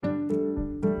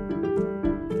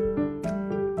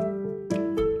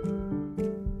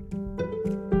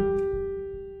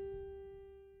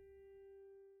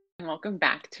welcome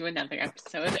back to another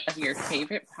episode of your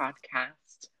favorite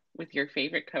podcast with your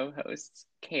favorite co-hosts,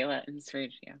 Kayla and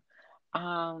Sergio.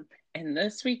 In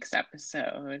this week's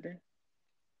episode,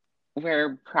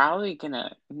 we're probably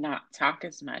gonna not talk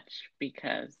as much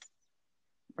because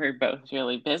we're both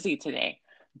really busy today.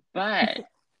 But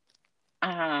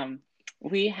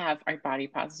we have our body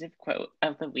positive quote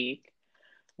of the week,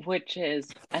 which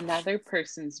is another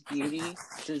person's beauty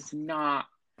does not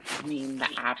mean the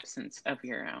absence of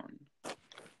your own.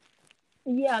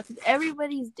 Yeah, because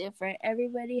everybody's different.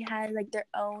 Everybody has like their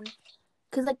own,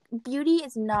 because like beauty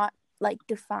is not like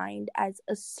defined as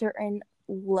a certain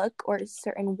look or a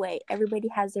certain way. Everybody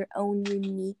has their own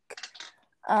unique,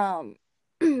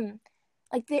 everyone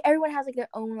has like their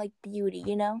own like beauty,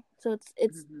 you know. So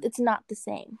it's not the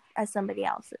same as somebody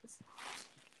else's.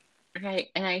 Right,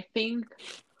 and I think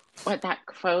what that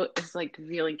quote is like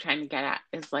really trying to get at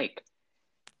is like,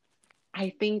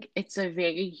 I think it's a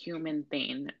very human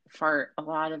thing for a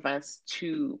lot of us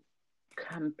to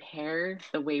compare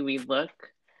the way we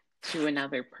look to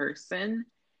another person.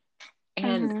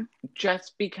 And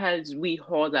just because we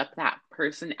hold up that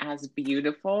person as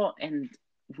beautiful and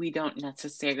we don't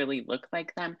necessarily look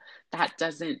like them, that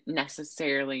doesn't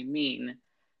necessarily mean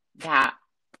that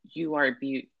you are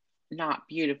not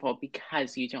beautiful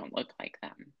because you don't look like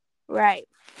them. Right.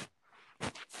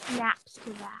 Snaps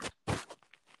to that.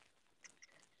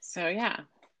 So yeah.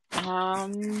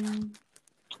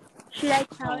 Should I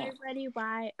tell everybody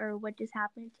why or what just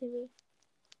happened to me?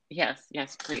 Yes,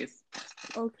 please.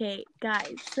 Okay,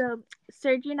 guys. So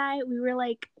Sergio and I, we were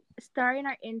like starting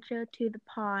our intro to the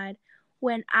pod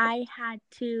when I had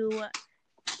to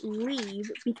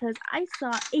leave because I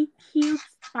saw a huge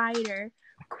spider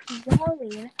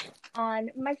crawling on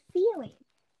my ceiling.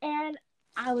 And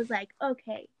I was like,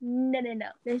 okay, no,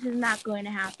 this is not going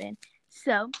to happen.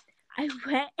 So I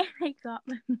went and I got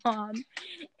my mom,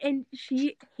 and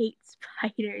she hates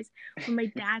spiders when my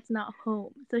dad's not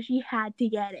home. So she had to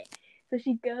get it. So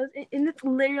she goes, and it's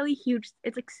literally huge.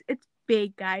 It's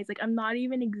big, guys. Like, I'm not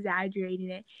even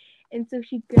exaggerating it. And so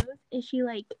she goes and she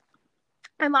like,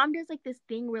 my mom does like this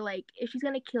thing where like if she's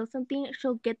gonna kill something,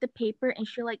 she'll get the paper and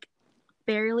she'll like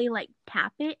barely like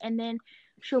tap it, and then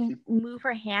she'll move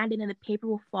her hand, and then the paper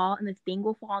will fall and the thing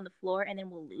will fall on the floor, and then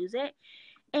we'll lose it.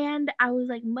 And I was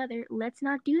like, Mother, let's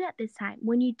not do that this time.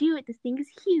 When you do it, this thing is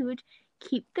huge.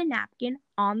 Keep the napkin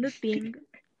on the thing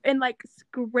and like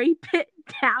scrape it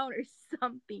down or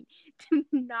something. Do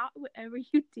not, whatever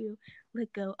you do,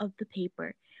 let go of the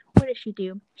paper. What does she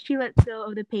do? She lets go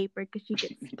of the paper because she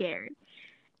gets scared.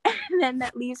 And then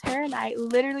that leaves her and I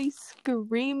literally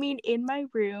screaming in my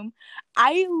room.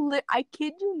 I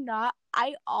kid you not,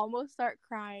 I almost start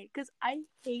crying because I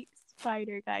hate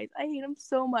spider, guys. I hate them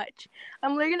so much.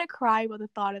 I'm literally gonna cry about the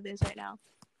thought of this right now.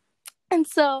 And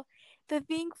so the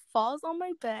thing falls on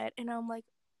my bed, and I'm like,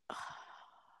 oh.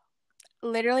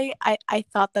 Literally, I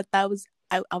thought that was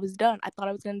I was done. I thought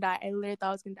I was gonna die. I literally thought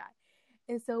I was gonna die.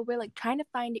 And so we're like trying to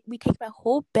find it. We take my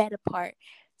whole bed apart,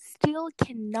 still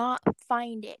cannot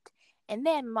find it. And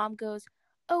then Mom goes,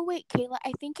 "Oh wait, Kayla,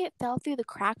 I think it fell through the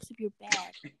cracks of your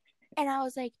bed." And I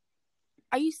was like,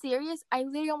 "Are you serious?" I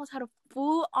literally almost had a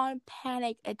full-on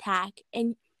panic attack,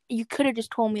 and you could have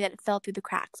just told me that it fell through the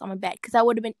cracks on my bed because that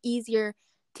would have been easier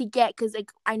to get because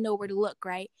like I know where to look,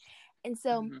 right? And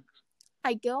so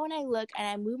I go and I look and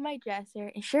I move my dresser,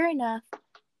 and sure enough,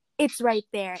 it's right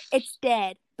there. It's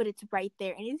dead, but it's right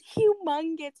there, and it's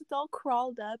humongous. It's all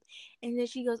crawled up. And then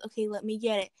she goes, "Okay, let me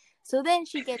get it." So then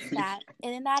she gets that,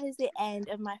 and then that is the end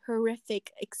of my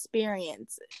horrific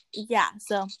experience. Yeah,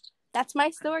 so that's my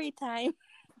story time.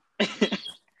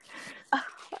 Oh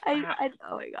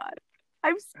my God.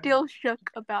 I'm still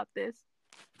shook about this.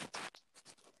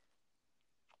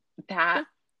 That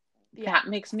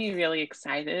makes me really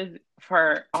excited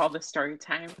for all the story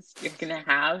times you're gonna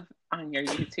have on your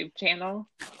YouTube channel.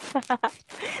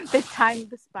 The time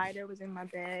the spider was in my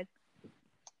bed.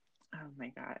 Oh my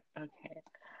God. Okay.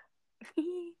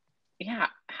 Yeah.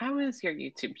 How is your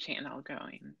YouTube channel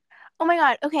going? Oh my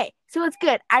God. Okay. So it's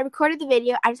good. I recorded the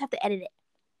video. I just have to edit it.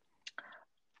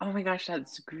 Oh my gosh,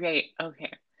 that's great.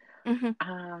 Okay.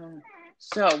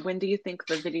 So when do you think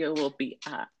the video will be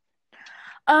up?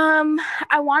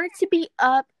 I want it to be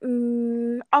up.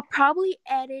 I'll probably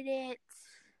edit it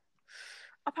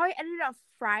on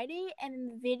Friday,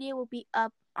 and the video will be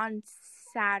up on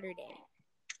Saturday.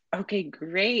 Okay,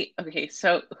 great. Okay,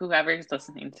 so whoever's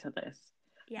listening to this,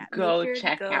 go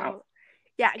check out.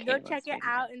 Yeah, go check it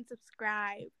out and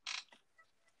subscribe.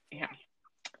 Yeah.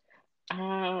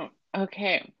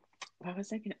 Okay. What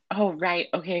was I gonna? Oh, right.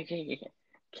 Okay.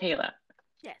 Kayla.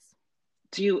 Yes.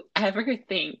 Do you ever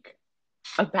think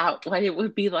about what it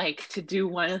would be like to do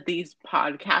one of these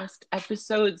podcast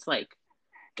episodes, like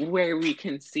where we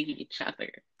can see each other.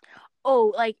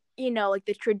 Oh, like, like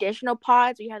the traditional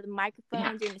pods where you have the Yeah,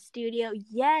 microphones in the studio.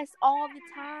 Yes, all the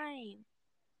time.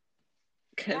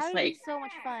 because That would be so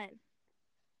much fun.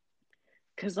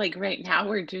 like right now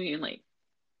we're doing like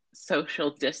social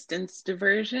distance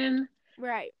diversion,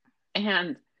 Right.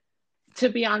 and to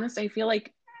be honest, I feel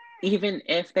like even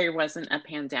if there wasn't a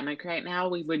pandemic right now,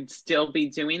 we would still be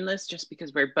doing this just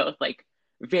because we're both like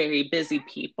very busy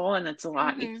people, and it's a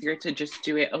lot easier to just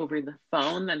do it over the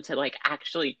phone than to like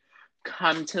actually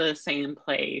come to the same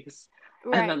place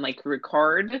and then Right. like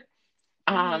record,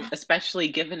 especially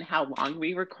given how long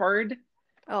we record.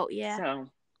 Oh, yeah. So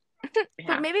But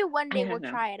yeah, maybe one I day we'll don't know.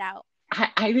 try it out.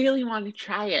 I really want to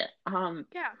try it.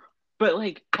 Yeah. But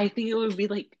like I think it would be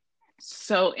like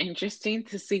so interesting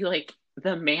to see like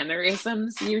the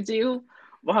mannerisms you do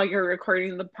while you're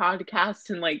recording the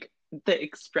podcast and like the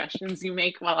expressions you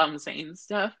make while I'm saying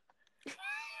stuff.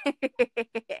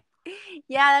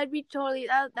 Yeah, that'd be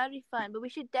that'd be fun. But we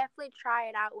should definitely try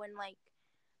it out when like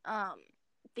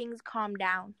things calm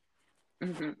down.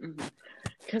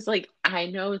 Because like I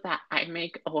know that I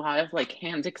make a lot of like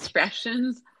hand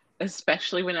expressions,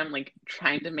 especially when I'm like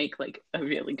trying to make like a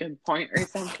really good point or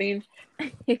something.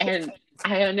 And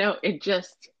I don't know,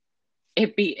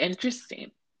 it'd be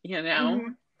interesting, you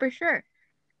know? For sure.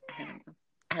 I don't know.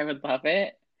 I would love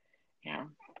it. Yeah.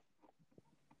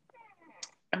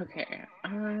 Okay.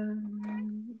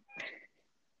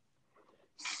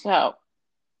 So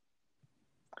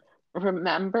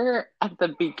remember at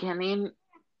the beginning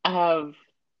of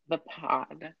the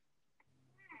pod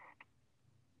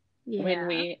when Yeah.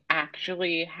 we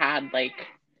actually had like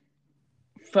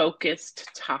focused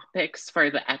topics for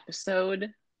the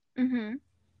episode?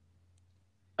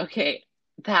 Okay,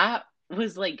 that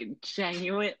was like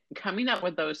genuine. Coming up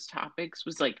with those topics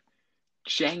was like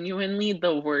genuinely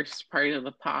the worst part of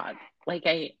the pod. Like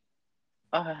It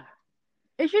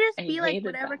should just I be like hated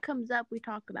whatever that. comes up we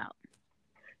talk about.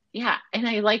 Yeah, and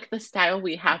I like the style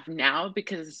we have now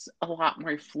because it's a lot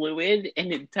more fluid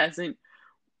and it doesn't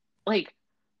like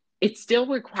it still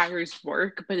requires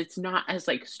work, but it's not as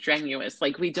like strenuous.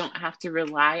 Like we don't have to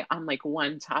rely on like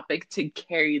one topic to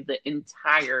carry the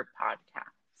entire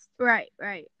podcast. Right.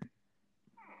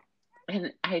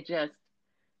 And I just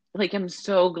like I'm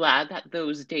so glad that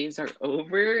those days are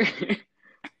over.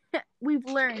 We've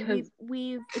learned.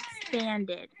 We've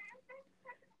expanded.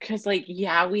 Because like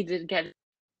yeah, we did get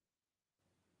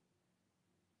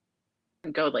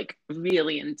go like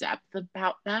really in depth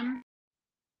about them.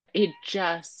 It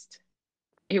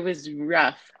was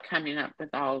rough coming up with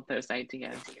all of those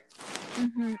ideas.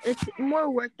 It's more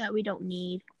work that we don't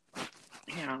need.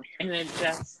 Yeah, and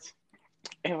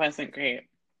it wasn't great.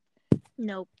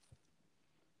 Nope.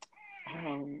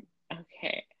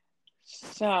 Okay.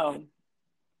 So,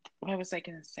 what was I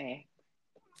gonna say?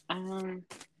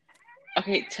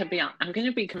 Okay, to be honest, I'm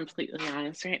gonna be completely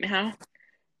honest right now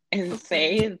and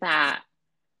say that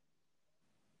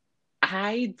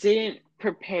I didn't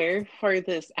prepare for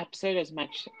this episode as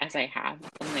much as I have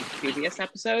in like previous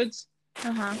episodes.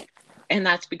 And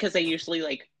that's because I usually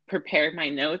like prepare my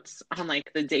notes on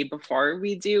like the day before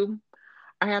we do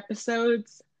our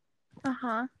episodes.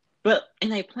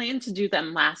 And I planned to do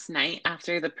them last night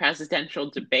after the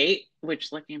presidential debate,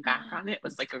 which looking back on it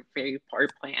was like a very poor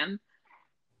plan.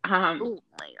 Oh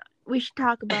my god. We should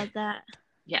talk about that.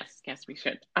 Yes, we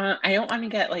should. I don't want to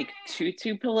get like too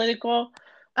political.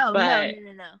 Oh, but,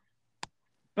 no.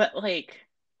 But like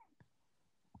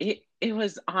it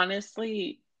was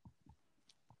honestly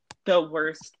the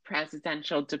worst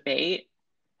presidential debate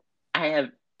I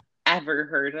have ever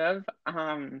heard of.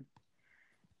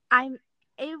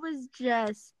 It was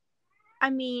just,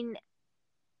 I mean,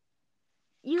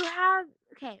 you have,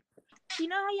 okay, so you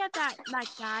know how you have that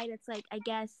guy that's like, I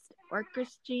guess,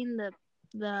 orchestrating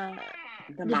the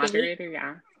moderator,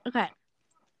 yeah. Okay.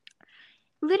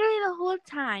 Literally the whole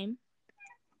time,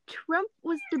 Trump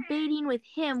was debating with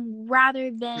him rather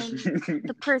than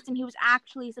the person he was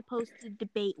actually supposed to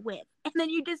debate with. And then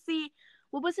you just see,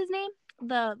 what was his name?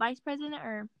 The vice president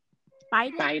or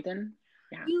Biden? Biden.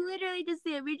 Yeah. You literally just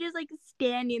see it. We're just like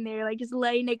standing there, like just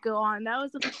letting it go on. That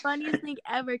was the funniest thing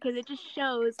ever because it just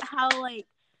shows how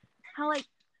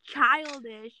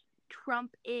childish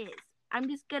Trump is. I'm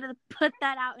just gonna put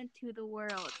that out into the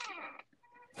world.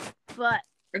 But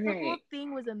the whole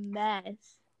thing was a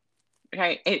mess.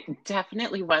 Right, it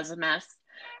definitely was a mess.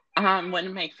 One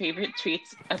of my favorite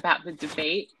tweets about the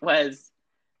debate was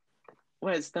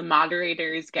the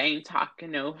moderators getting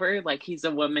talking over like he's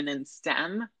a woman in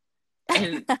STEM.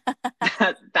 And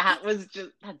that was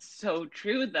just, that's so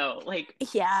true though. Like,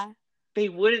 Yeah. they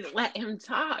wouldn't let him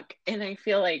talk. And I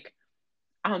feel like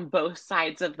on both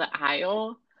sides of the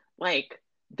aisle, like,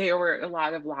 there were a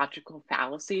lot of logical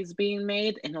fallacies being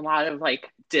made and a lot of like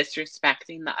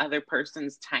disrespecting the other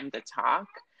person's time to talk,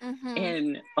 Mm-hmm.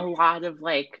 and a lot of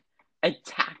like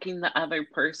attacking the other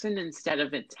person instead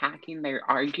of attacking their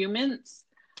arguments.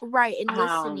 Right, and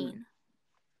Um, listening.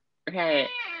 right.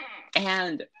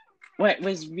 And what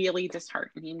was really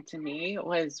disheartening to me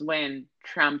was when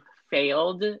Trump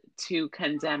failed to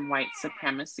condemn white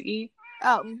supremacy.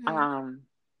 Oh, mm-hmm. Um,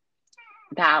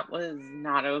 that was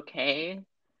not okay.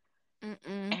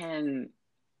 Mm-mm. And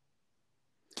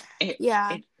it,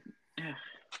 Yeah. it, ugh.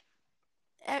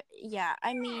 Yeah,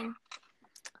 I mean,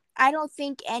 I don't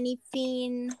think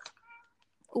anything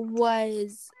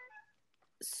was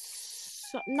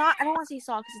not, I don't want to say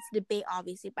solved because it's a debate,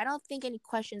 obviously, but I don't think any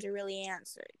questions are really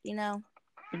answered, you know?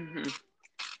 Mhm.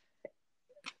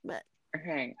 But,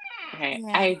 Okay. Okay.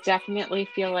 yeah. I definitely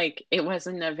feel like it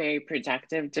wasn't a very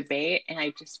productive debate, and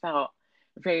I just felt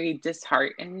very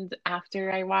disheartened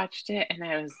after I watched it. And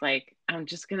I was like, I'm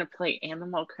just gonna play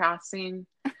Animal Crossing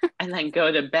and then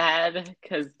go to bed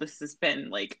because this has been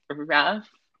like rough.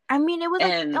 I mean, it was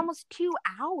like And almost 2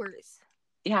 hours.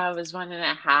 yeah, it was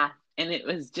 1.5, and it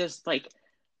was just like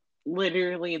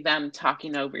literally them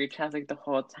talking over each other the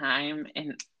whole time.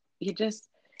 And you just,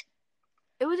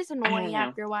 It was just I don't annoying know.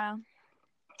 after a while.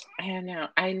 I don't know.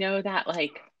 I know that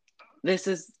like this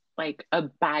is like a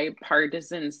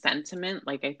bipartisan sentiment.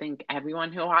 Like, I think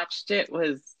everyone who watched it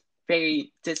was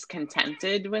very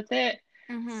discontented with it.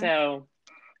 Mm-hmm. So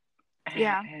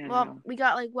Yeah. I don't Well, know. we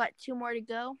got like, what, 2 more to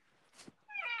go?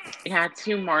 Yeah,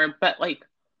 two more, but like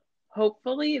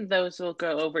hopefully those will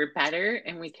go over better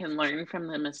and we can learn from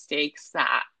the mistakes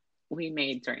that we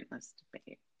made during this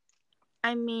debate.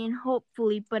 I mean,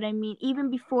 hopefully, but I mean, even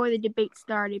before the debate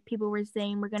started, people were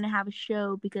saying we're going to have a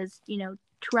show because,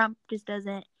 Trump just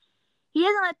he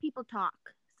doesn't let people talk.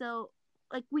 So,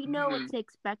 like, we know what Mm-hmm. to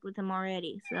expect with him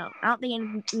already. So, I don't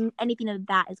think anything of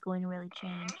that is going to really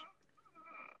change.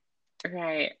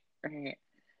 Right, right.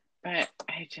 But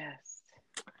I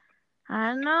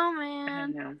don't know, I don't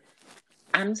man. know.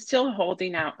 I'm still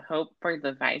holding out hope for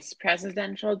the vice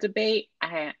presidential debate.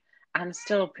 I'm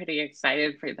still pretty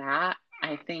excited for that.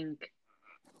 I think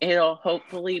it'll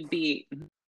hopefully be in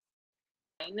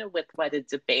line with what a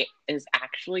debate is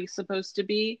actually supposed to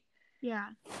be. Yeah.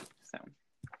 So,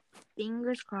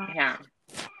 Fingers crossed. yeah.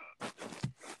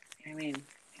 I mean,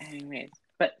 anyways.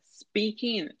 But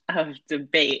speaking of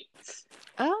debates,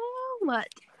 Oh, what?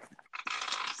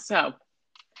 so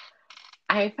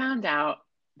I found out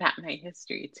that my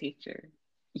history teacher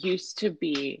used to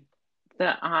be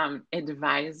the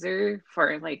advisor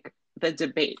for like the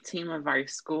debate team of our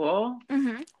school.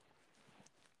 Mm-hmm.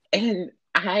 And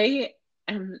I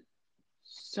am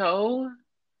so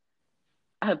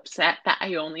upset that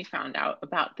I only found out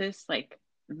about this like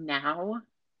now.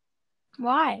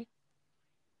 Why?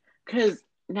 Because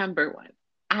number one,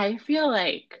 I feel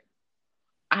like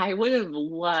I would have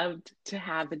loved to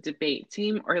have a debate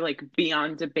team or like be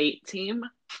on debate team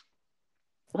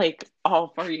like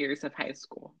all 4 years of high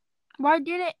school. Why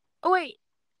didn't? Oh, wait.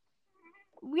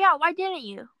 Yeah, why didn't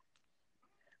you?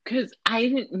 Because I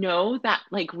didn't know that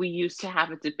like we used to have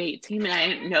a debate team, and I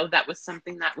didn't know that was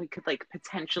something that we could like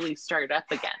potentially start up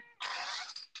again.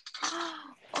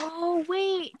 Oh,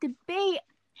 wait. Debate.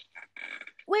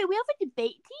 Wait, we have a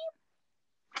debate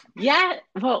team? Yeah,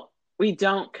 well, we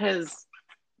don't because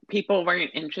people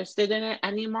weren't interested in it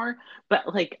anymore.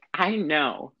 But like, I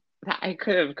know that I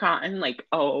could have gotten like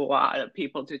a lot of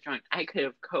people to join. I could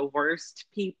have coerced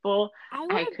people. I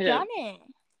would I have could have, done it.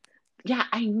 yeah,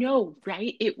 I know,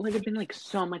 right? It would have been like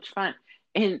so much fun.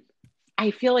 And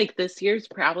I feel like this year's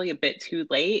probably a bit too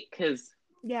late because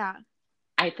Yeah.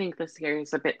 I think this year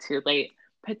is a bit too late.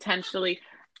 Potentially,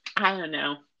 I don't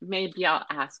know. Maybe I'll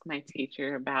ask my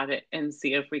teacher about it and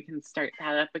see if we can start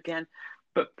that up again.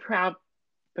 But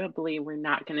probably we're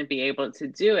not going to be able to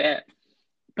do it.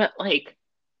 But like,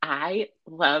 I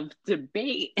love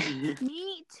debate.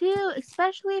 Me too,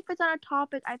 especially if it's on a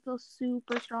topic I feel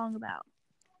super strong about.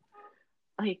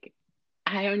 Like,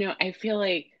 I don't know. I feel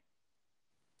like,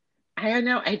 I don't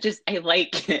know. I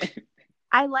like it.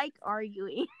 I like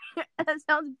arguing. That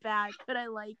sounds bad, but I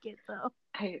like it though.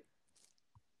 I,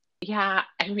 yeah,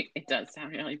 I mean, it does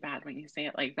sound really bad when you say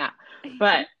it like that.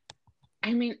 But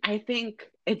I mean, I think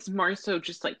it's more so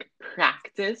just like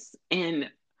practice in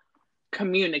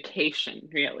communication,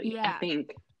 really. Yeah.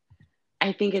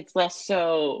 I think it's less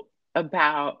so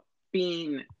about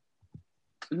being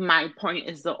my point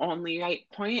is the only right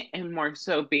point, and more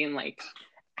so being like,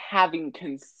 having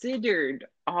considered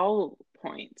all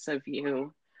points of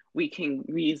view, we can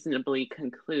reasonably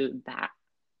conclude that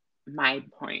my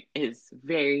point is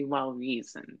very well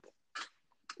reasoned.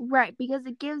 Right, because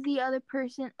it gives the other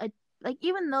person a, like,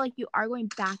 even though like you are going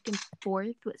back and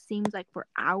forth what seems like for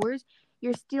hours,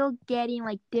 you're still getting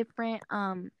like different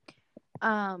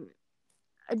a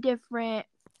different,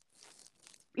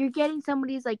 you're getting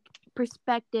somebody's like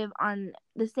perspective on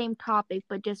the same topic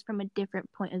but just from a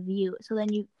different point of view. So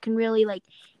then you can really like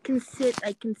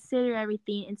consider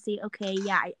everything and see, okay,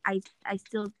 yeah, I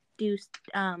still do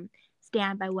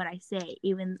stand by what I say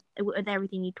even with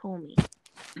everything you told me.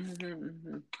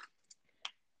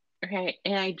 Okay,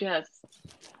 and I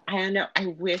don't know, I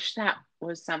wish that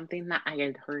was something that I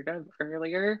had heard of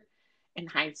earlier in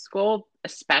high school,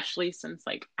 especially since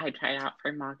like I tried out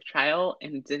for mock trial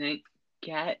and didn't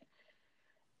get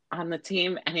on the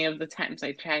team any of the times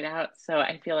I tried out. So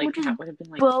I feel like that would have been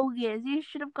like bogus. You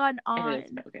should have gotten on. It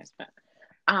is bogus,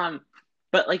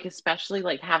 but like especially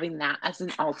like having that as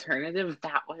an alternative,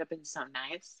 that would have been so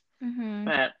nice.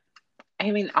 But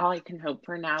I mean, all I can hope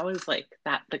for now is like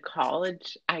that the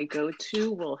college I go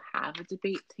to will have a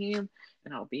debate team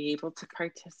and I'll be able to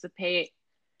participate.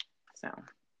 So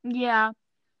yeah,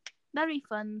 that'd be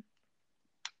fun.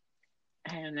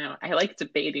 I don't know. I like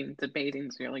debating.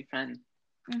 Debating's really fun.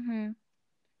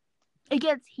 It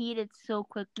gets heated so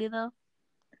quickly though.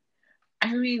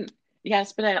 I mean,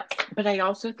 yes, but I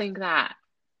also think that,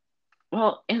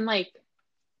 well, in like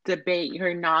debate,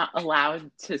 you're not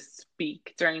allowed to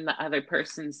speak during the other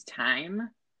person's time.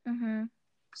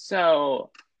 So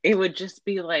it would just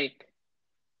be like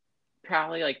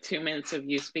probably like 2 minutes of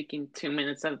you speaking, 2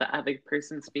 minutes of the other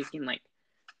person speaking, like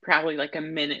probably like a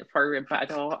minute for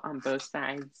rebuttal on both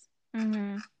sides.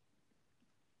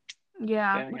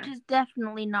 Yeah, which is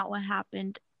definitely not what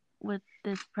happened with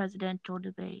this presidential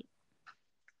debate.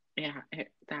 Yeah,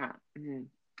 it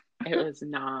was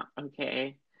not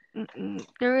okay.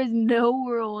 There is no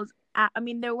rules. I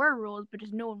mean, there were rules, but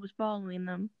just no one was following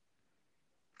them.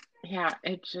 Yeah,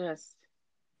 it just,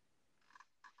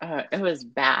 it was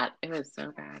bad. It was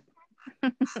so bad.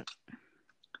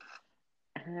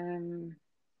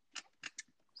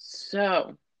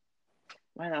 So,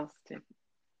 what else did?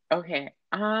 Okay.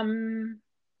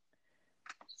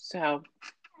 So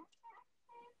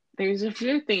there's a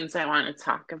few things I want to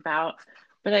talk about,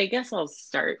 but I guess I'll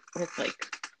start with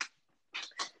like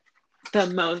the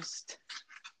most,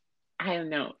 I don't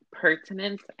know,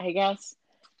 pertinent, I guess.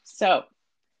 So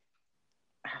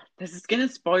this is going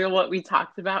to spoil what we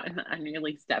talked about in the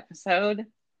unreleased episode.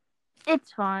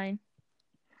 It's fine.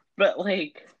 But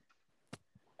like,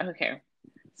 okay.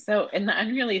 So in the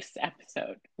unreleased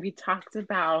episode, we talked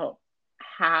about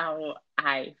how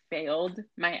I failed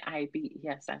my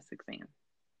IBESS exam.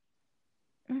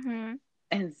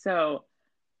 And so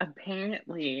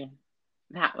apparently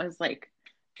that was like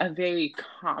a very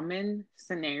common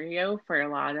scenario for a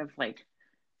lot of like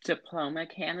diploma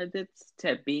candidates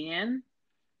to be in.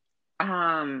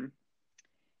 And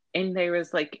there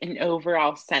was like an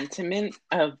overall sentiment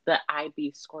of the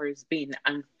IB scores being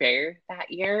unfair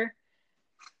that year.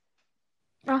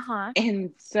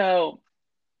 And so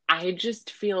I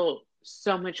just feel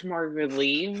so much more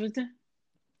relieved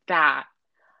that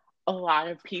a lot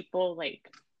of people like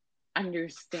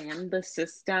understand the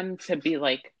system to be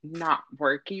like not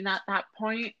working at that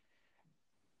point.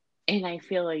 And I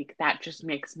feel like that just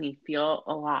makes me feel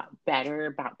a lot better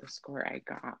about the score I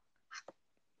got.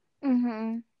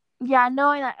 Yeah,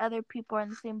 knowing that other people are in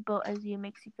the same boat as you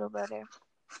makes you feel better.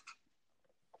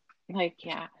 Like,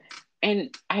 yeah.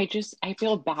 And I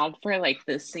feel bad for like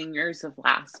the seniors of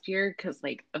last year because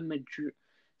like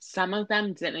some of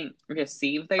them didn't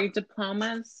receive their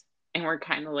diplomas and were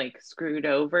kind of like screwed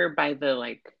over by the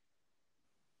like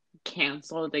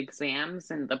canceled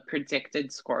exams and the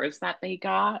predicted scores that they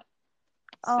got.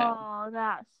 So, oh,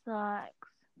 that sucks.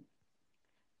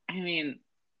 I mean,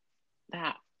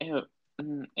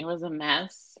 it was a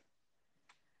mess.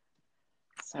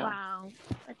 So, wow,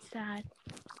 that's sad.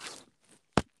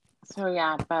 So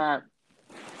yeah, but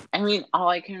I mean, all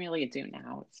I can really do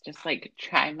now is just like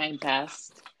try my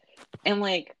best. And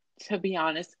like, to be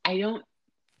honest, I don't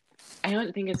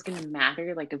think it's going to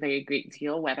matter like a very great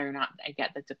deal whether or not I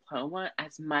get the diploma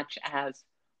as much as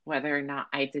whether or not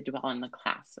I did well in the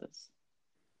classes.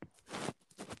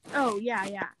 Oh,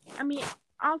 yeah. I mean,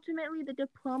 ultimately the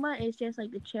diploma is just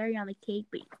like the cherry on the cake,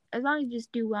 but as long as you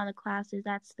just do well in the classes,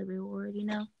 that's the reward, you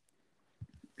know?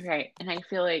 Right. And I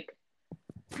feel like,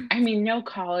 I mean, no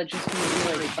college is going to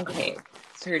be like, okay,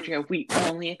 Sergio, we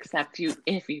only accept you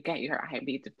if you get your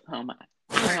IB diploma.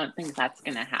 I don't think that's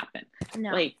gonna happen.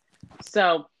 No. Like,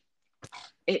 so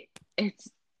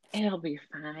it'll be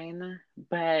fine,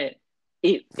 but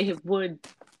it would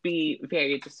be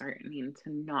very disheartening to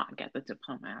not get the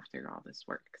diploma after all this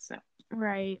work. So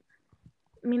Right.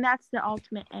 I mean, that's the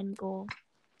ultimate end goal.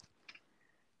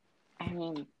 I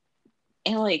mean,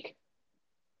 and like,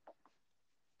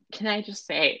 can I just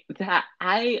say that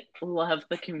I love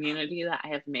the community that I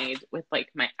have made with like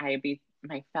my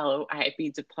fellow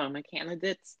IB diploma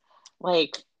candidates.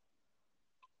 Like,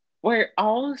 we're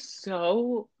all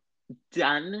so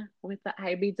done with the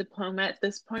IB diploma at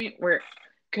this point.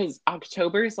 Because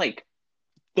October is like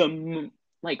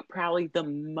probably the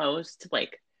most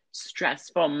like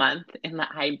stressful month in the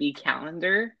IB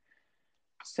calendar.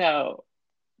 So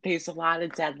there's a lot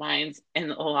of deadlines and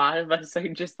a lot of us are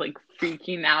just like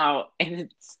freaking out,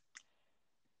 and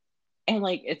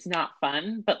it's not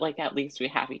fun, but like at least we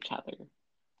have each other.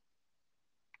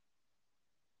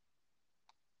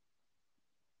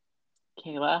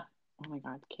 Kayla, oh my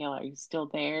God, Kayla, are you still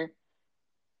there?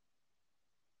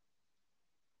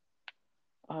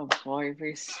 Oh boy,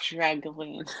 we're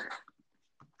struggling.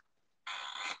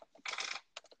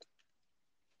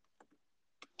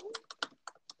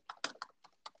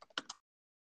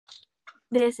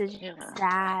 This is Kayla.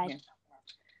 sad.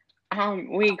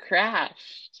 We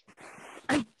crashed.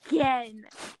 Again.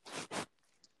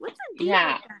 What's the deal with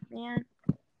that, man?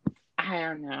 I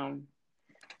don't know.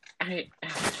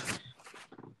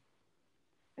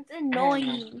 It's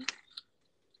annoying.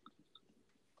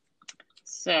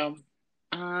 So,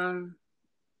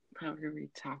 what were we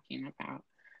talking about?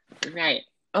 Right.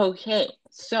 Okay.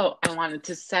 So I wanted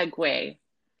to segue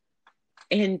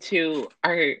into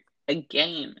a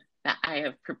game that I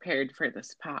have prepared for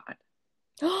this pod.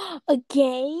 A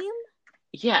game?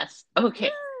 Yes.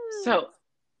 Okay. So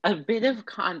a bit of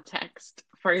context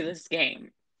for this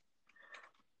game.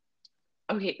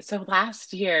 Okay. So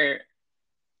last year,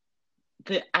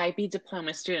 the IB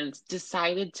diploma students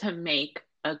decided to make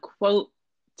a quote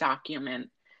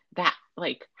document that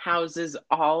like houses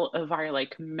all of our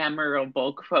like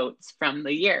memorable quotes from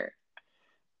the year.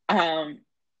 And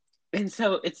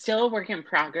so it's still a work in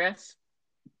progress,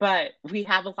 but we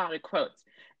have a lot of quotes.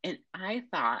 And I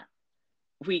thought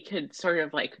we could sort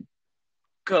of like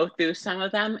go through some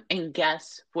of them and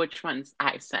guess which ones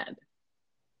I said.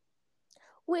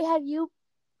 Wait,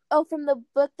 from the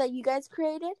book that you guys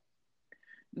created?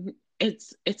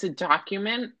 It's a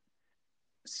document.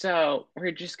 So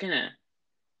we're just gonna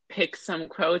pick some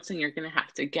quotes and you're gonna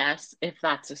have to guess if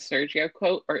that's a Sergio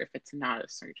quote or if it's not a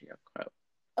Sergio quote.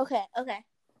 Okay.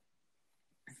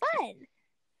 Fun.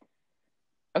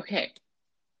 Okay.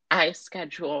 I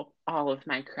schedule all of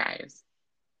my cries.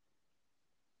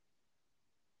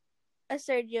 A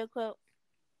Sergio quote.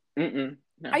 No,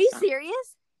 are you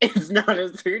serious? It's not a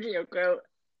Sergio quote.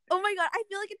 Oh my God, I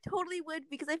feel like it totally would,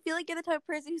 because I feel like you're the type of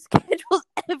person who schedules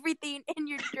everything in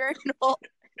your journal.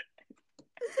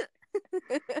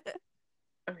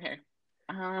 Okay.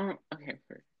 Okay.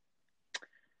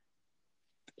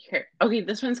 Here. Okay,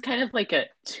 this one's kind of like a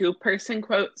two-person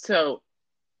quote, so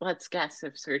let's guess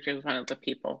if Sergio's one of the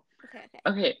people.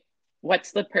 Okay.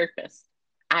 What's the purpose?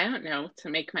 I don't know, to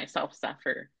make myself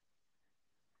suffer.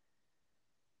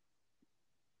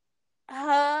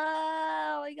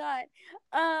 Oh my God.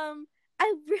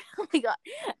 I really got.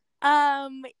 I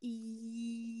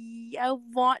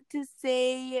want to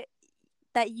say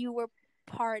that you were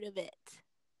part of it.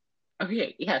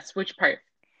 Okay, yes, which part?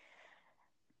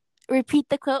 Repeat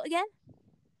the quote again.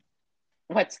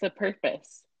 What's the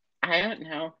purpose? I don't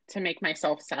know, to make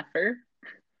myself suffer.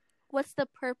 What's the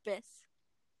purpose?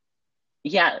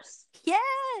 Yes.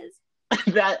 Yes.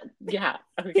 Yeah.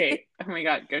 Okay. Oh my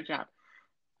God, good job.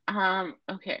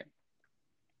 Okay.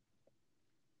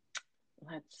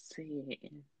 Let's see.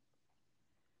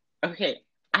 Okay,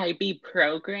 IB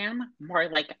program, more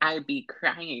like IB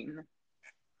crying.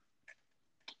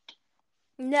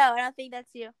 No, I don't think that's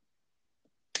you.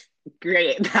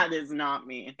 Great, that is not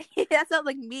me. That sounds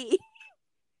like me.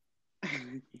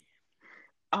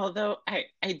 Although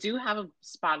I do have a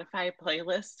Spotify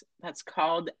playlist that's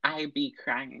called IB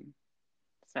crying.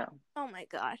 So. Oh my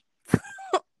God.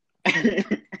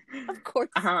 Of course.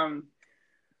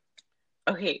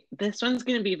 Okay, this one's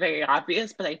going to be very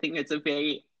obvious, but I think it's a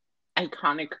very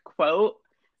iconic quote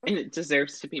and it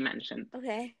deserves to be mentioned.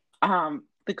 Okay.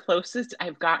 The closest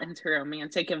I've gotten to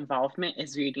romantic involvement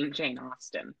is reading Jane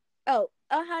Austen. Oh,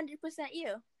 100%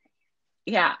 you.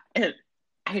 Yeah, I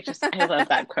love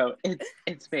that quote.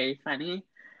 It's very funny.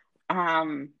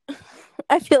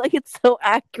 I feel like it's so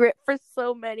accurate for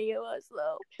so many of us,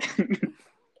 though.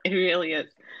 It really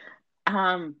is.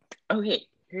 Okay,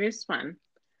 here's one.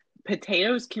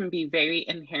 Potatoes can be very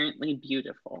inherently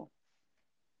beautiful.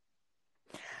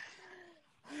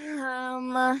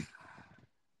 Um,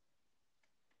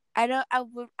 I don't.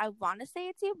 I want to say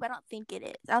it's you, but I don't think it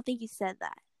is. I don't think you said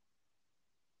that.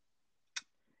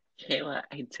 Kayla,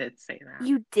 I did say that.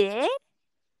 You did?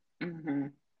 Hmm.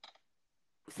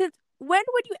 Since when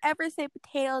would you ever say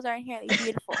potatoes are inherently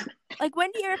beautiful? Like,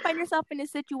 when do you ever find yourself in a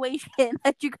situation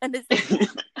that you're gonna say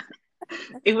that?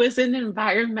 It was in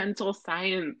environmental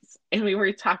science, and we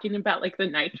were talking about like the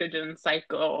nitrogen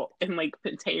cycle and like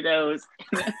potatoes.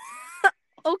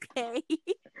 Okay.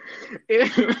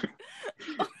 It,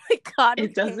 Oh my god. it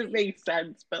Okay. doesn't make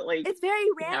sense, but like, It's very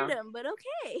yeah, random, but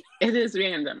okay. it is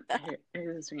random. It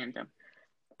is random.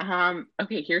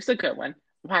 Okay, here's a good one.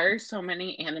 Why are so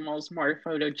many animals more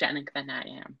photogenic than I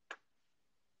am?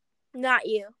 Not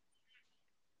you.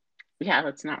 Yeah,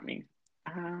 that's not me.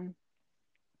 Um,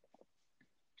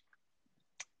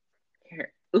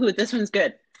 Here. Ooh, this one's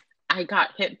good. I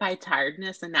got hit by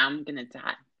tiredness and now I'm gonna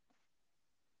die.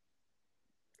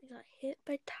 I got hit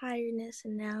by tiredness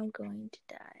and now I'm going to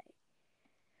die.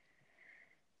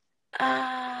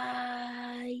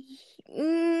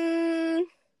 Mm,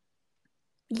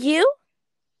 you?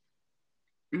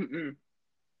 Mm-mm.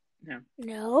 No,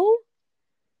 No.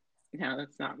 no,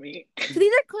 that's not me. So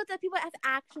these are quotes that people have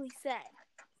actually said.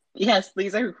 Yes,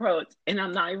 these are quotes, and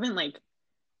I'm not even like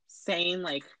saying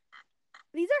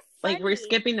These are like we're funny.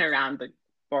 skipping around the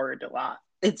board a lot.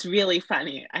 It's really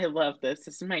funny. I love this.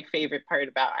 This is my favorite part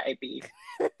about IB.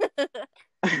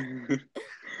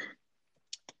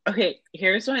 Okay,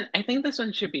 here's one. I think this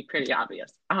one should be pretty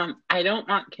obvious. I don't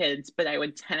want kids, but I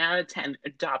would 10 out of 10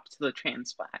 adopt the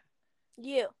trans flag.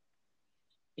 You.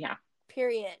 Yeah,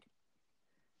 Period.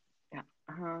 yeah.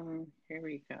 Here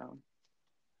we go.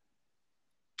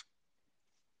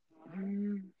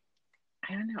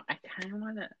 I don't know. I kind of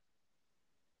want to.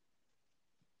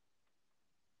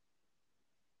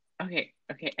 Okay,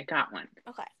 okay, I got one.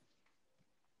 Okay.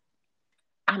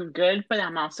 I'm good, but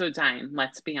I'm also dying.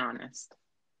 Let's be honest.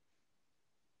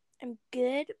 I'm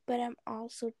good, but I'm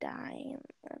also dying.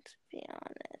 Let's be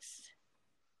honest.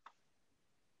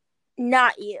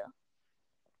 Not you.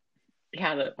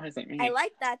 Yeah, that wasn't I me.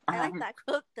 like that. I like that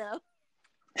quote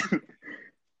though.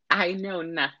 I know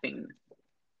nothing.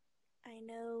 I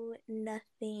know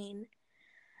nothing.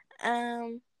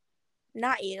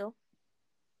 Not you.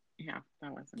 Yeah,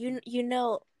 that wasn't me. You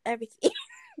know everything.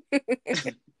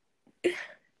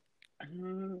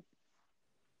 Um,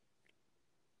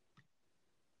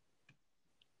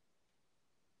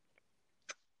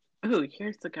 Ooh,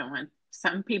 here's the good one.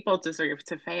 Some people deserve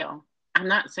to fail. I'm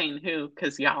not saying who,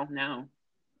 because y'all know.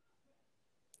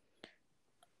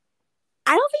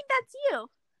 I don't think that's you.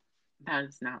 That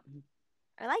is not me.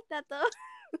 I like that though.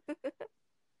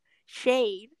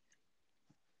 Shade.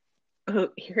 Ooh,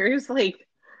 here's like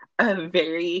a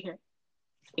very,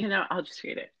 I'll just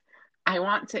read it. I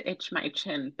want to itch my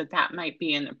chin, but that might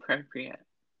be inappropriate.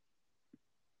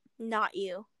 Not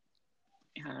you.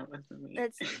 Yeah, that wasn't me.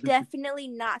 That's definitely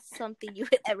not something you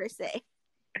would ever say.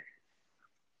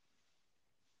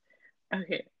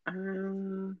 Okay.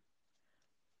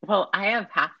 Well, I have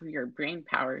half of your brain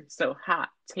power, so hot.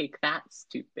 Take that,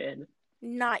 stupid.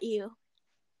 Not you.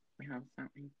 Yeah, it's not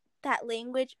me. That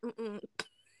language. Mm-mm.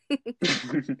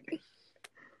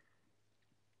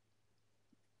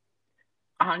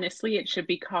 Honestly, it should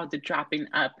be called the dropping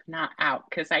up, not out,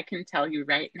 because I can tell you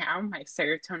right now, my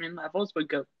serotonin levels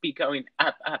would be going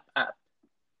up, up, up.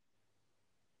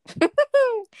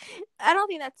 I don't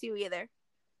think that's you either.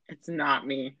 It's not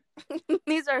me.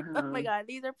 These are, oh my god,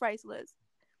 these are priceless.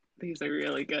 These are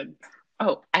really good.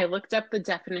 Oh, I looked up the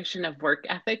definition of work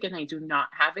ethic and I do not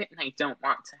have it and I don't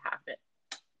want to have it.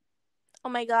 Oh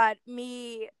my god,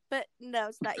 me. But no,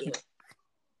 it's not you.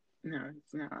 No,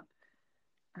 it's not.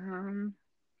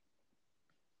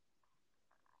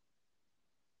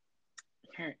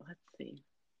 Here, let's see.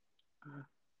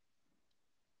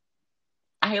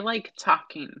 I like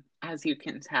talking, as you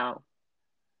can tell.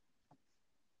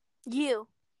 You.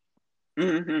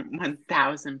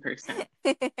 1000%.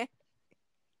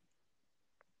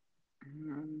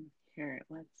 Here,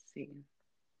 let's see.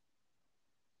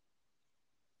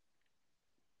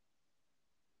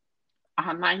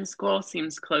 Online school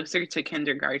seems closer to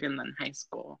kindergarten than high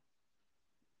school.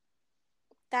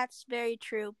 That's very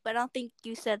true, but I don't think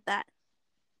you said that.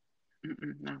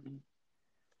 Not me.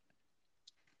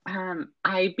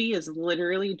 IB is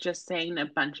literally just saying a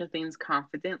bunch of things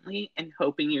confidently and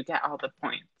hoping you get all the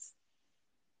points.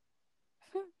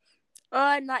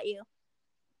 Not you.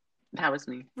 That was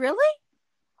me. Really?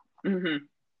 Mm-hmm.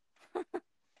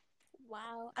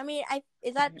 Wow. I mean,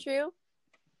 is that true?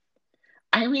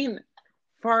 I mean,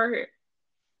 for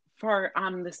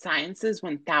the sciences,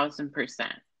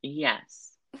 1000%.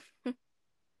 Yes.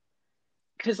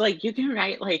 Because like you can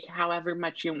write like however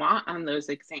much you want on those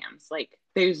exams. Like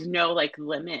there's no like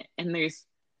limit, and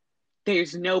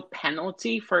there's no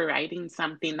penalty for writing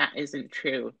something that isn't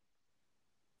true.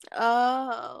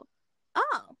 Oh.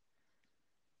 Oh.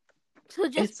 So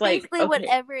just It's like, basically okay,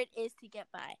 whatever it is to get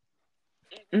by.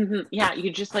 yeah, you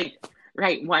just like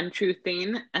write one true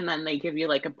thing and then they give you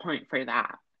like a point for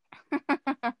that.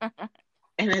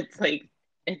 And it's like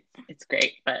it's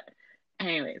great. But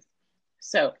anyways,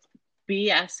 so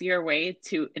BS your way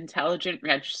to intelligent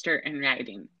register and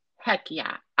writing. Heck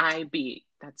yeah, IB.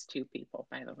 That's two people,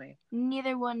 by the way.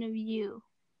 Neither one of you.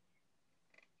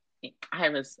 I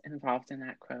was involved in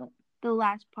that quote. The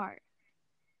last part.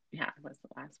 Yeah, it was the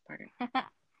last part.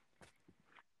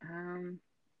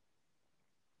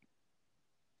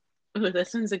 Ooh,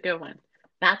 this one's a good one.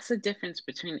 That's the difference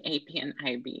between AP and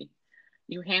IB.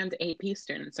 You hand AP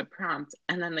students a prompt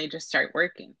and then they just start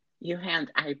working. You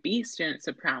hand IB students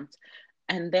a prompt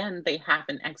and then they have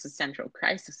an existential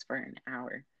crisis for an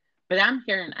hour. But I'm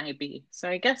here in IB, so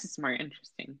I guess it's more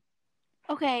interesting.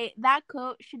 Okay, that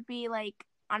quote should be like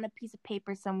on a piece of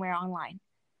paper somewhere online.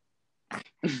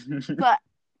 But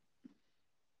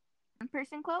one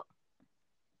person quote?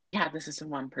 Yeah, this is a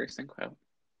one person quote.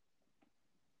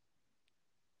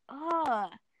 Oh,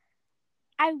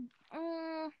 I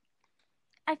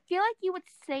feel like you would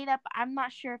say that, but I'm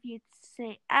not sure if you'd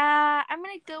say. I'm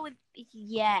gonna go with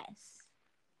yes.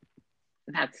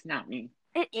 That's not me.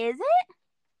 It is it?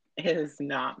 It is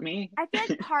not me. I feel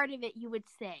like part of it you would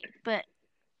say, but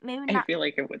maybe not. I feel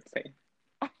like it would say.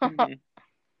 Mm-hmm.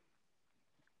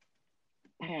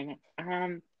 I don't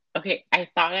know. Okay, I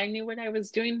thought I knew what I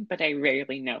was doing, but I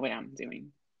rarely know what I'm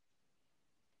doing.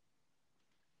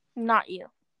 Not you.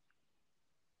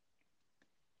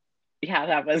 Yeah,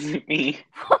 that wasn't me.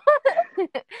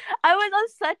 I was on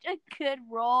such a good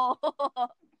roll.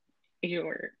 You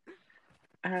were.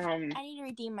 I need to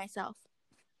redeem myself.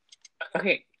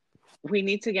 Okay, we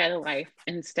need to get a life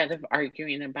instead of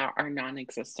arguing about our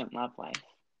non-existent love life.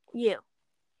 You.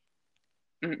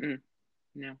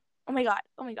 No. Oh my god.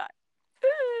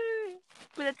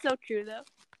 But it's so true though.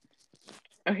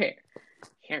 Okay,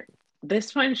 here.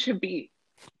 This one should be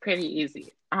pretty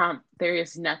easy. There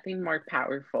is nothing more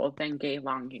powerful than gay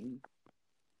longing.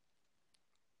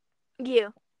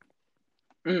 You.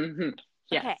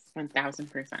 Yes, Okay.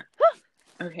 1000%.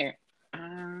 Okay.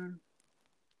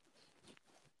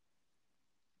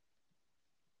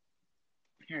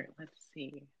 Here, let's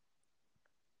see.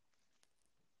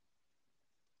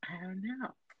 I don't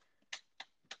know.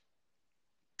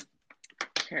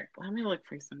 Here, let me look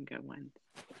for some good ones.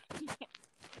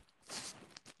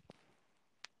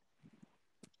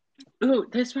 Ooh,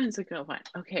 this one's a good one.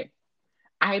 Okay.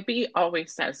 IB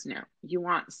always says no. You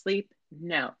want sleep?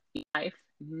 No. Life?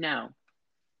 No.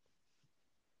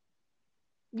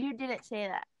 You didn't say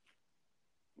that.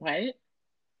 What?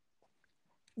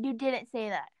 You didn't say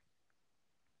that.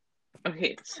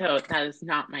 Okay, so that is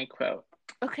not my quote.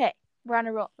 Okay, we're on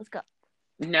a roll. Let's go.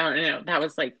 No. That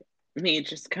was like me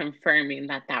just confirming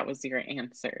that was your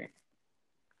answer.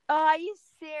 Oh, are you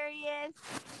serious?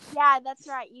 Yeah, that's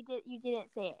right. You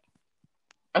didn't say it.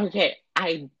 Okay,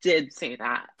 I did say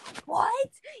that. What?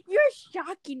 You're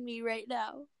shocking me right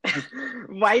now.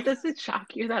 Why does it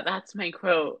shock you that that's my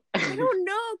quote? I don't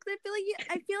know, because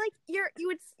I feel like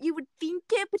you would think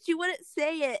it, but you wouldn't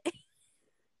say it.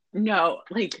 No,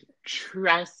 like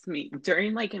trust me.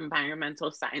 During like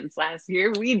environmental science last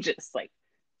year, we just like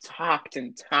talked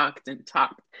and talked and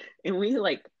talked, and we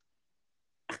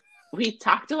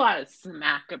talked a lot of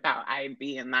smack about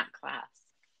IB in that class.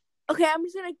 Okay, I'm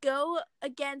just gonna go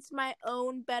against my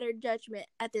own better judgment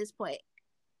at this point.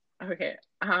 Okay.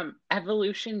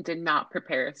 Evolution did not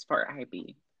prepare us for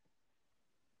IB.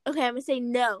 Okay, I'm gonna say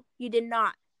no. You did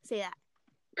not say that.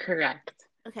 Correct.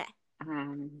 Okay.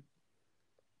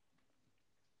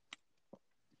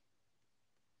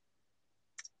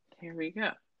 Here we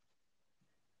go.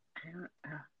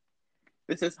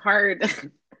 This is hard.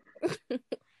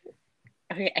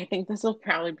 Okay, I think this will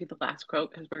probably be the last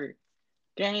quote because we're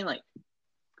getting like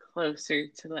closer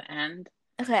to the end.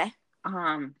 Okay.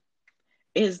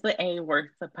 Is the A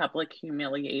worth the public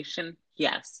humiliation?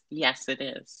 Yes. Yes, it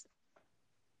is.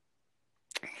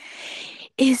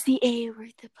 Is the A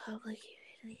worth the public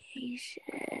humiliation?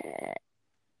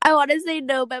 I want to say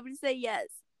no, but I'm going to say yes.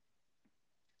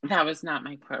 That was not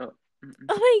my quote.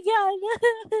 Oh my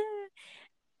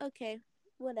god. Okay,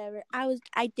 whatever.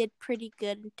 I did pretty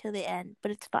good until the end,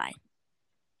 but it's fine.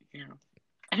 Yeah.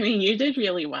 I mean, you did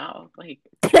really well. Like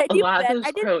Did I a do lot of better?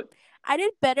 those quotes, I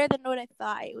did better than what I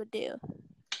thought I would do.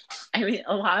 I mean,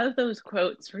 a lot of those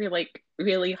quotes were like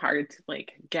really hard to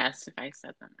like guess if I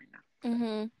said them or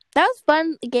not. That was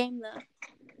fun game though.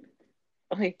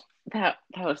 Like that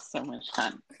was so much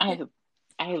fun. I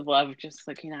love just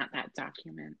looking at that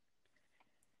document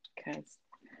because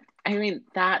I mean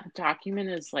that document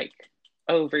is like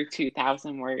over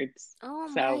 2,000 words. Oh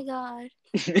my So god.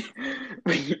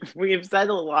 we've said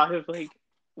a lot of like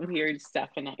weird stuff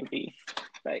in IB.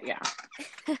 But yeah.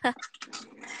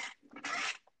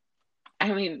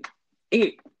 I mean,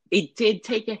 it did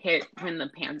take a hit when the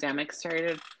pandemic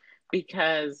started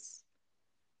because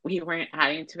we weren't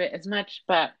adding to it as much,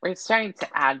 but we're starting to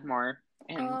add more,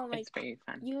 and it's very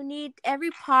fun. You need every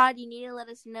pod. You need to let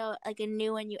us know like a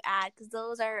new one you add because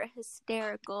those are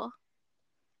hysterical.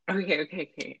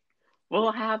 Okay.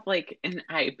 We'll have like an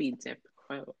IB dip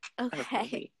quote of the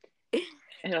week.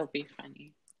 It'll be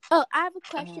funny. Oh, I have a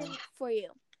question for you.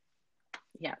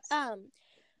 Yes.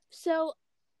 So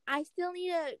I still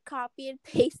need to copy and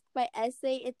paste my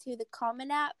essay into the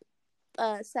Common App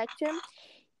section.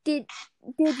 Did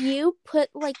you put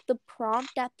like the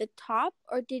prompt at the top,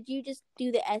 or did you just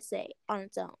do the essay on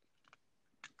its own?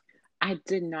 I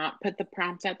did not put the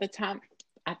prompt at the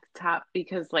top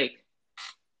because like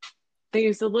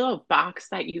there's a little box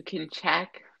that you can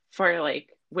check for like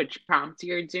which prompt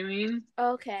you're doing.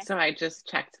 Okay. So I just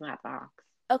checked that box.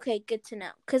 Okay, good to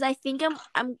know. Because I think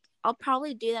I'll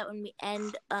probably do that when we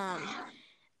end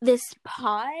this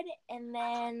pod, and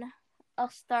then I'll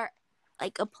start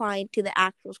like applying to the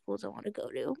actual schools I want to go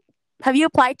to. Have you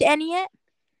applied to any yet?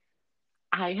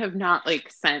 I have not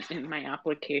like sent in my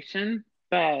application,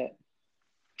 but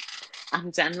I'm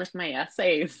done with my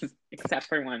essays except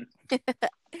for one.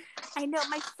 I know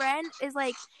my friend is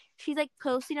like, she's like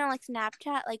posting on like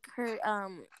Snapchat like her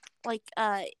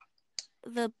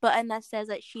the button that says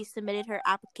that she submitted her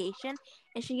application,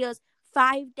 and she goes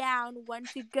 5 down, 1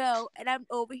 to go, and I'm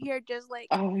over here just like,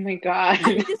 oh my god,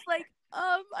 I'm just like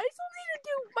I still need to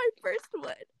do my first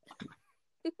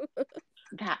one.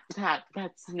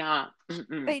 that's not.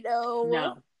 I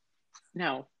know.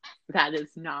 No, that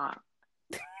is not.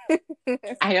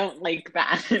 I don't like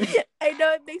that. I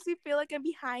know, it makes me feel like I'm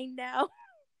behind now.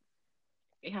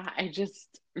 Yeah, I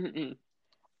just.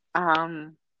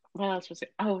 What else was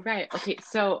it? Oh, right. Okay,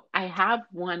 so I have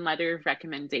one letter of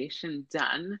recommendation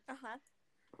done,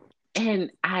 and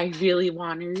I really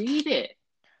want to read it.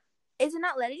 Is it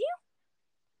not letting you?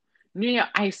 No,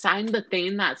 I signed the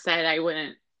thing that said I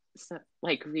wouldn't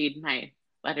like read my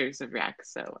letters of rec,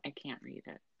 so I can't read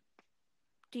it.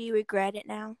 Do you regret it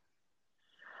now?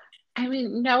 I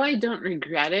mean, no, I don't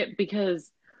regret it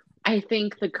because I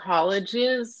think the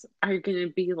colleges are going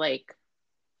to be like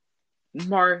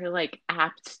more like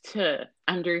apt to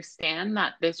understand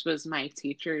that this was my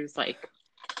teacher's like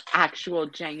actual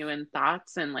genuine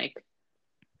thoughts, and like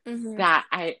that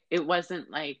it wasn't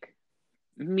like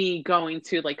me going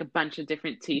to like a bunch of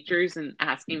different teachers and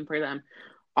asking for them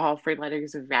all for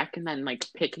letters of rec and then like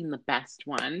picking the best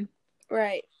one.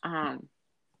 Right.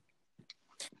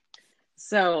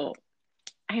 So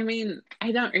I mean,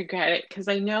 I don't regret it because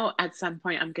I know at some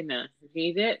point I'm gonna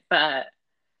read it, but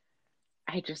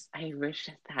I wish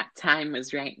that time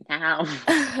was right now.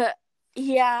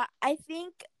 Yeah, I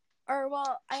think, I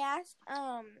asked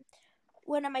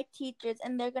one of my teachers,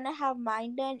 and they're gonna have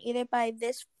mine done either by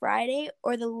this Friday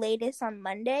or the latest on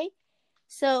Monday.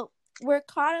 So we're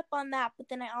caught up on that. But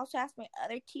then I also asked my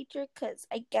other teacher because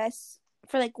I guess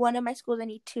for like one of my schools I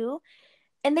need 2.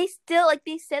 And they still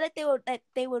they said that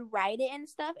they would write it and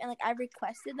stuff, and like I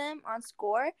requested them on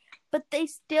Score, but they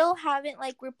still haven't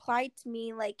like replied to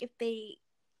me like if they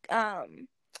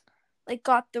like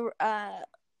got the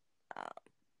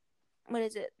what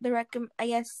is it, the I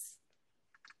guess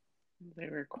the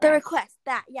request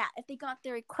that if they got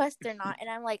the request or not. And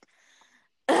I'm like,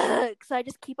 ugh, so I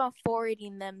just keep on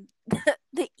forwarding them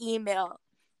the email.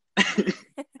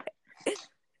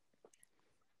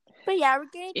 But yeah,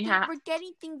 we're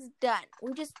getting things done.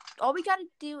 All we gotta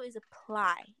do is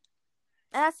apply,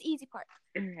 and that's the easy part.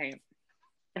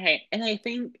 Right. And I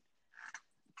think,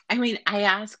 I mean, I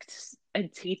asked a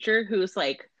teacher who's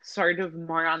like sort of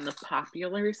more on the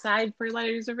popular side for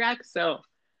letters of rec, so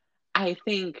I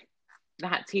think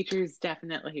that teacher is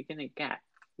definitely gonna get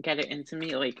it into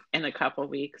me like in a couple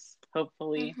weeks,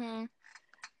 hopefully.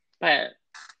 But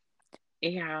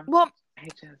yeah, well, I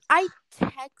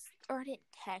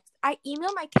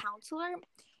emailed my counselor,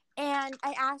 and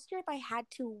I asked her if I had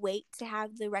to wait to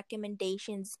have the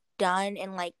recommendations done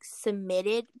and like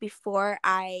submitted before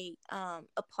I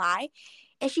apply.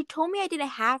 And she told me I didn't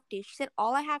have to. She said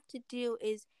all I have to do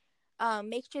is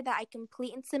make sure that I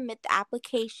complete and submit the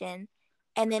application,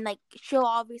 and then like she'll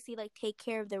obviously like take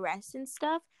care of the rest and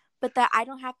stuff, but that I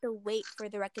don't have to wait for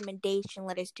the recommendation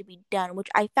letters to be done, which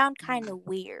I found kind of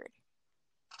weird.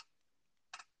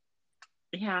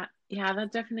 Yeah,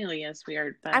 that definitely is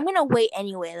weird, but I'm gonna wait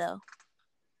anyway though.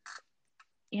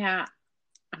 Yeah,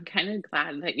 I'm kind of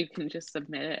glad that you can just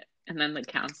submit it and then the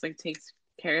counselor takes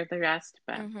care of the rest,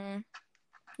 but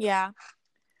Yeah.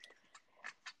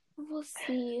 We'll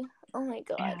see. Oh my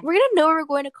god. Yeah. We're gonna know we're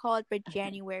going to college by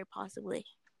January, possibly.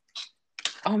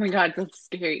 Oh my god, that's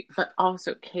scary. But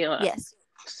also, Kayla. Yes.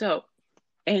 So,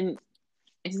 in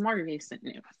more recent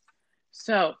news,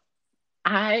 so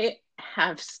I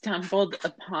have stumbled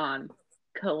upon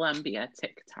Columbia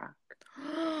TikTok.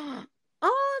 Oh,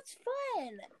 it's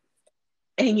fun.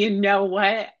 And you know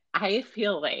what? I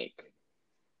feel like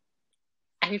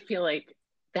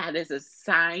that is a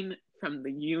sign from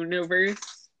the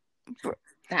universe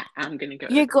that I'm going to go.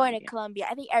 You're going to Columbia.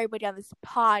 I think everybody on this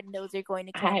pod knows you're going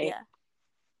to Columbia.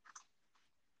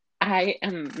 I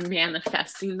am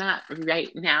manifesting that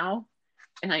right now,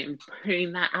 and I am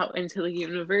putting that out into the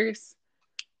universe.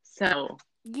 So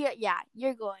yeah,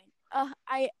 you're going.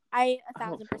 I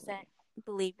 1,000%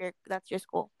 believe that's your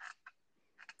school.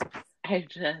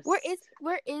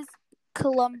 Where is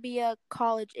Columbia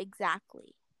College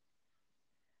exactly?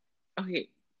 Okay,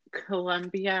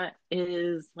 Columbia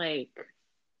is like,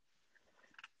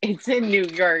 it's in New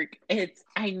York.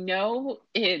 I know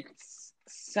it's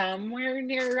somewhere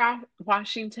near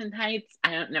Washington Heights.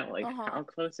 I don't know how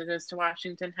close it is to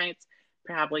Washington Heights.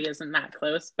 Probably isn't that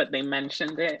close, but they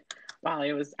mentioned it while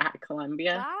I was at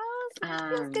Columbia. Wow,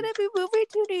 so he's gonna be moving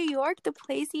to New York, the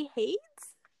place he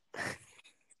hates.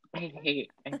 I hate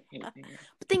it.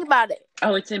 Think about it.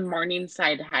 Oh, it's in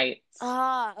Morningside Heights.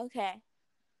 Ah, okay.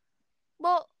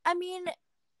 Well, I mean,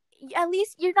 at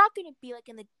least you're not gonna be like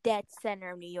in the dead center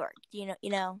of New York. You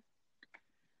know.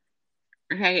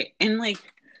 Right, and like,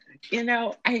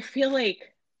 I feel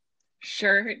like,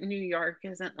 sure, New York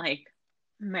isn't like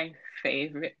my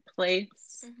favorite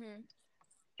place,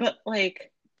 but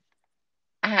like,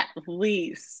 at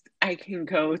least I can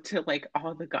go to like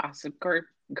all the Gossip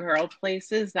Girl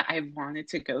places that I've wanted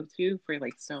to go to for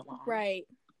like so long. Right.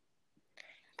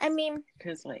 I mean,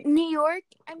 because like New York.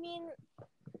 I mean,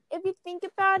 if you think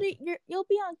about it, you'll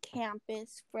be on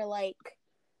campus for like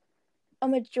a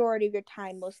majority of your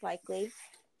time, most likely.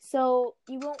 So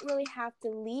you won't really have to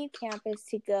leave campus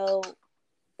to go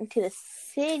into the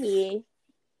city.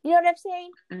 You know what I'm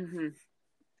saying?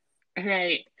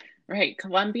 Right.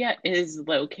 Columbia is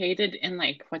located in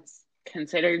like what's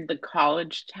considered the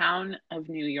college town of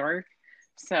New York.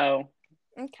 So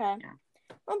okay,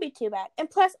 won't be too bad. And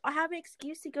plus, I have an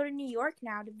excuse to go to New York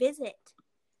now to visit.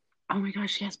 Oh my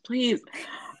gosh, yes, please.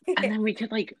 And then we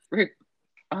could like,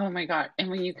 oh my god,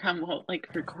 and when you come, we'll like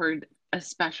record a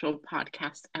special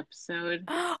podcast episode.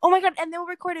 Oh my god, and then we'll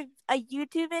record a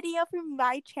YouTube video from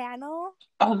my channel.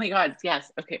 Oh my god,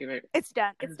 yes. Okay, wait. It's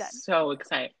done. I'm so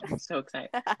excited.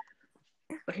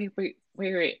 Okay,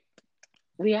 wait.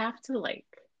 We have to like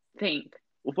think,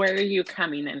 where are you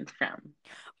coming in from?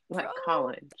 What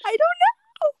college? I don't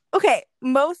know. Okay,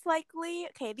 most likely,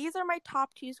 these are my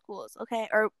top 2 schools,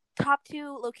 or top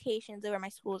 2 locations of where my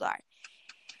schools are.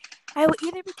 I will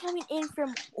either be coming in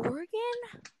from Oregon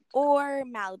or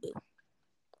Malibu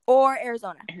or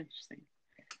Arizona.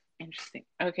 Interesting.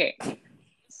 Okay.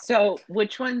 So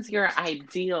which one's your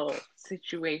ideal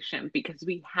situation? Because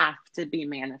we have to be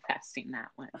manifesting that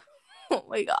one. Oh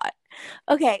my god.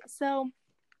 Okay, so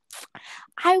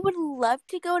I would love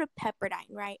to go to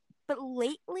Pepperdine, right? But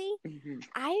lately,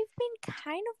 I've been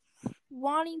kind of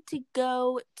wanting to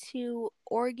go to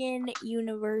Oregon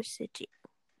University.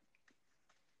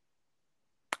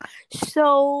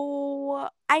 So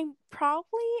I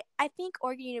think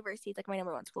Oregon University is like my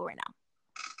number 1 school right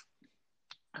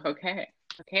now. Okay.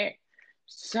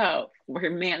 So we're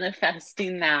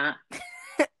manifesting that.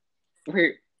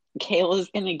 Kayla's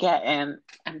gonna get in.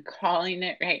 I'm calling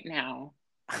it right now.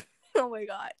 Oh my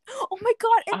god.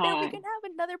 And then we can have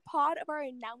another pod of our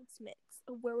announcements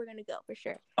of where we're gonna go for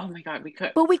sure. Oh my god, we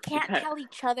could. But we can't tell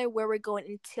each other where we're going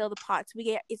until the pod, so we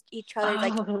get each other's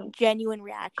like genuine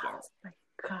reactions. Oh my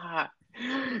god.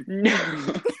 No.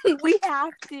 We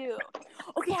have to.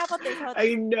 Okay, how about this?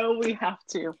 I know we have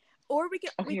to. Or we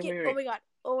can wait.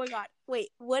 Oh my god. Wait,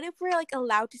 what if we're like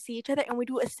allowed to see each other and we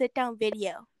do a sit down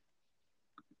video?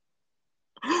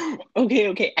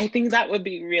 Okay. I think that would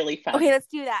be really fun. Okay, let's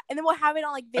do that. And then we'll have it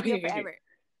on like video forever.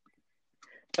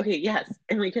 Okay, yes.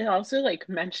 And we could also like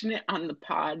mention it on the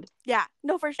pod. Yeah,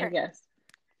 no, for sure. Yes.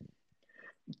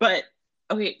 But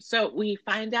Okay, so we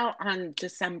find out on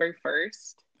December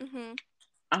 1st,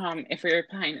 Mm-hmm. if we're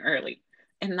applying early.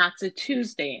 And that's a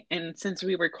Tuesday. And since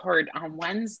we record on That's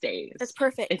Wednesdays,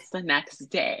 perfect. it's the next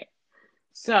day.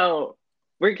 So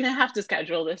we're gonna have to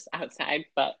schedule this outside,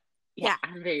 but yeah, Yeah.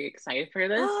 I'm very excited for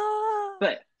this.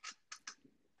 But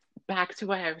back to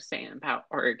what I was saying about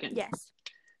Oregon. Yes.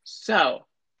 So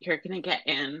you're gonna get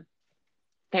in.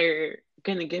 They're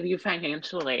gonna give you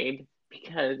financial aid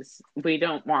because we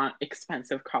don't want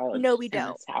expensive college No, we in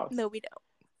don't. this house. No, we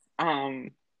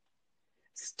don't.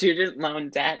 Student loan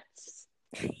debts.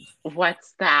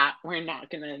 What's that? We're not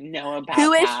gonna know about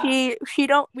Who is that. she? We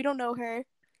don't know her.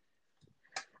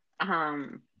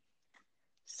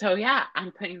 So yeah,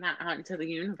 I'm putting that out into the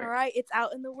universe. All right, it's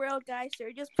out in the world, guys. So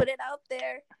just put it out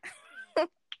there.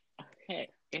 Okay,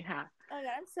 yeah. Oh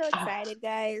god, I'm so excited,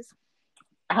 guys.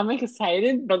 I'm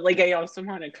excited, but like I also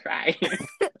want to cry.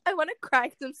 I want to cry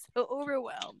because I'm so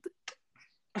overwhelmed.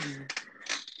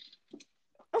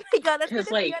 Oh my god, that's gonna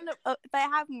be on the, if I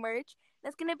have merch,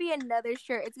 that's gonna be another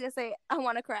shirt. It's gonna say I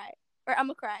want to cry or I'm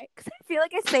gonna cry because I feel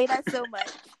like I say that so much.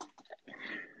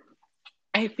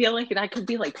 I feel like that could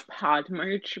be like pod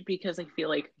merch because I feel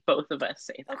like both of us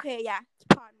say that. Okay, yeah, it's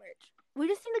pod merch. We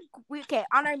just need to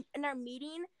in our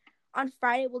meeting on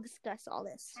Friday we'll discuss all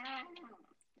this.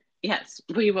 Yes,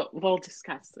 we'll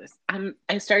discuss this.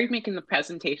 I started making the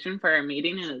presentation for our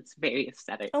meeting and it's very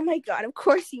aesthetic. Oh my god, of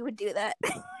course you would do that.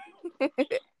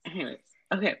 Anyways,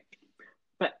 okay.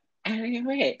 But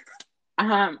anyway,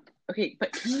 okay,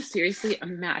 but can you seriously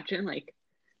imagine like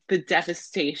the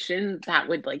devastation that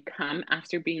would like come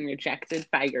after being rejected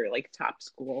by your like top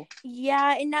school?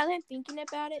 Yeah, and now that I'm thinking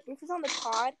about it, this is on the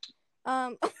pod.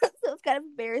 So it's kind of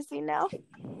embarrassing now.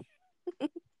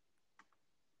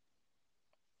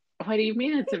 What do you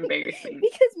mean it's embarrassing?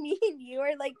 Because me and you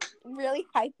are like really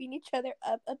hyping each other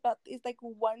up about this like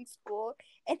one school,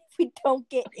 and if we don't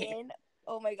get in,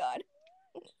 oh my god.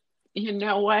 You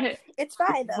know what? It's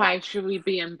fine though. Why should we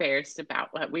be embarrassed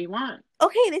about what we want?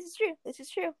 Okay, this is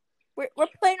true. We're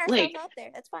putting ourselves out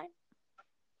there. That's fine.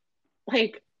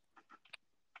 Like,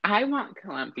 I want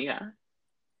Columbia,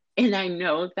 and I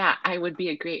know that I would be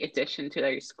a great addition to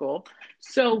their school.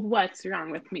 So what's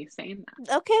wrong with me saying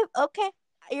that? Okay.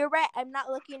 You're right. I'm not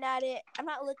looking at it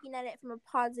from a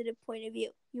positive point of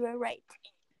view. You are right.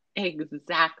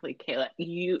 Exactly, Kayla.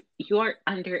 You're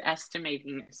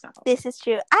underestimating yourself. This is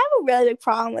true. I have a really big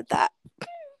problem with that.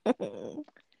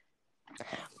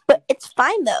 But it's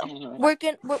fine though. Anyway.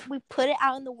 We put it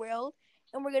out in the world,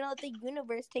 and we're gonna let the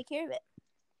universe take care of it.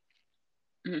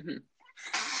 Mm-hmm.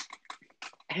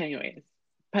 Anyways,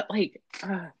 but like,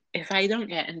 if I don't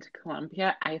get into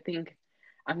Columbia, I think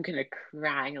I'm gonna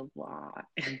cry a lot.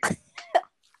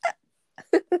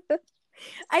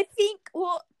 I think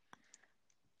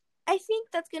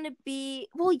that's gonna be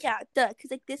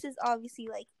because like this is obviously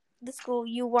like the school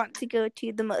you want to go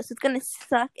to the most. It's gonna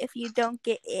suck if you don't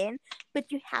get in,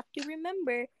 but you have to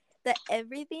remember that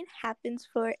everything happens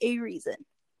for a reason.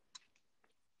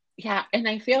 Yeah, and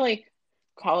I feel like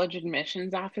college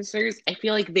admissions officers, I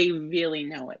feel like they really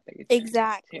know what they're doing.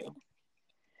 Exactly. Too.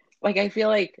 Like I feel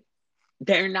like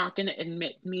they're not gonna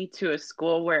admit me to a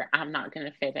school where I'm not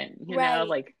gonna fit in. You know,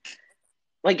 like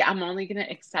I'm only gonna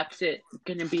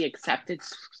be accepted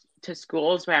to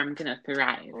schools where I'm gonna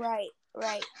thrive. Right.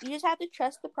 You just have to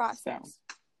trust the process.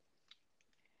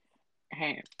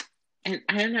 Okay. And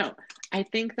I don't know. I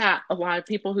think that a lot of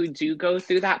people who do go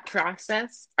through that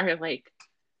process are like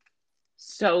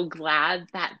so glad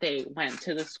that they went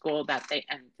to the school that they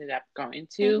ended up going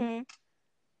to. Mm-hmm.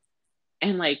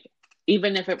 And like,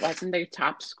 even if it wasn't their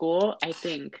top school, I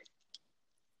think,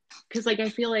 because like, I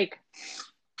feel like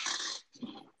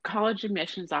college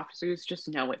admissions officers just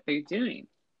know what they're doing.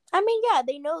 I mean, yeah,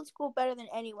 they know the school better than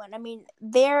anyone. I mean,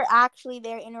 they're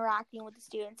interacting with the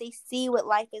students. They see what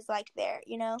life is like there,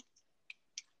 you know?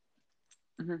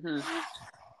 Mm-hmm.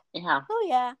 Yeah. Oh,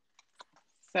 yeah.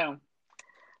 So,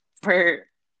 we're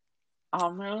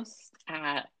almost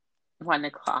at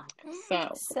 1:00. So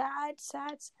sad.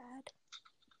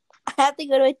 I have to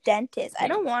go to a dentist. I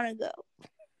don't want to go.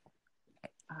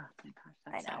 Oh my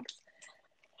gosh, I know.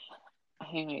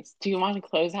 Anyways, do you want to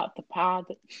close out the pod?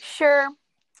 Sure.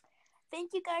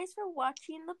 Thank you guys for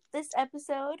watching this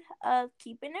episode of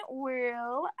Keeping It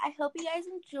Real. I hope you guys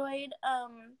enjoyed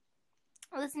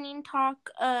listening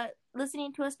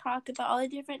to us talk about all the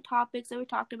different topics that we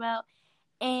talked about.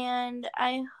 And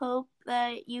I hope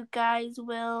that you guys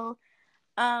will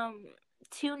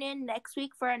tune in next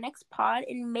week for our next pod,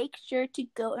 and make sure to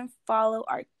go and follow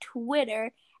our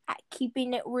Twitter at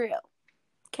Keeping It Real.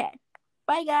 Okay.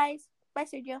 Bye, guys. Bye,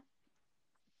 Sergio.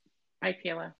 Bye,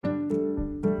 Kayla.